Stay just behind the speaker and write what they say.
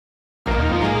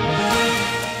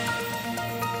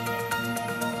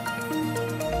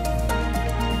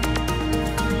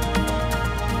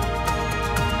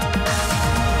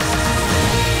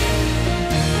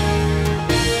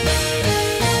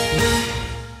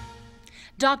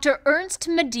Dr. Ernst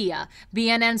Medea,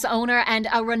 BNN's owner and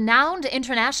a renowned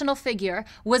international figure,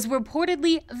 was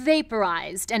reportedly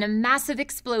vaporized in a massive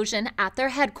explosion at their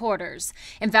headquarters.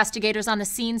 Investigators on the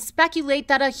scene speculate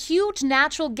that a huge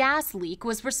natural gas leak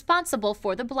was responsible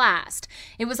for the blast.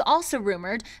 It was also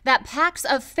rumored that packs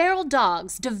of feral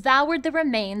dogs devoured the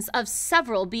remains of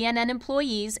several BNN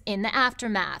employees in the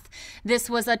aftermath. This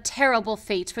was a terrible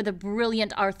fate for the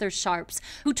brilliant Arthur Sharps,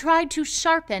 who tried to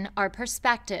sharpen our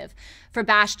perspective. For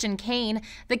Bastian Kane,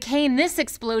 the cane this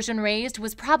explosion raised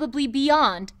was probably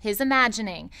beyond his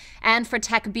imagining. And for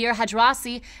Tekbir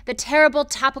Hadrasi, the terrible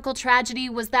topical tragedy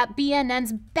was that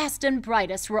BNN's best and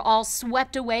brightest were all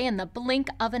swept away in the blink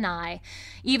of an eye.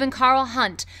 Even Carl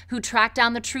Hunt, who tracked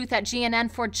down the truth at GNN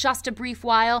for just a brief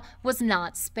while, was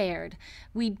not spared.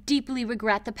 We deeply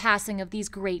regret the passing of these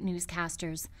great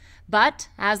newscasters. But,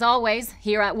 as always,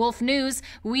 here at Wolf News,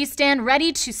 we stand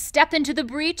ready to step into the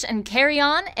breach and carry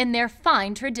on in their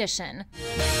fine tradition.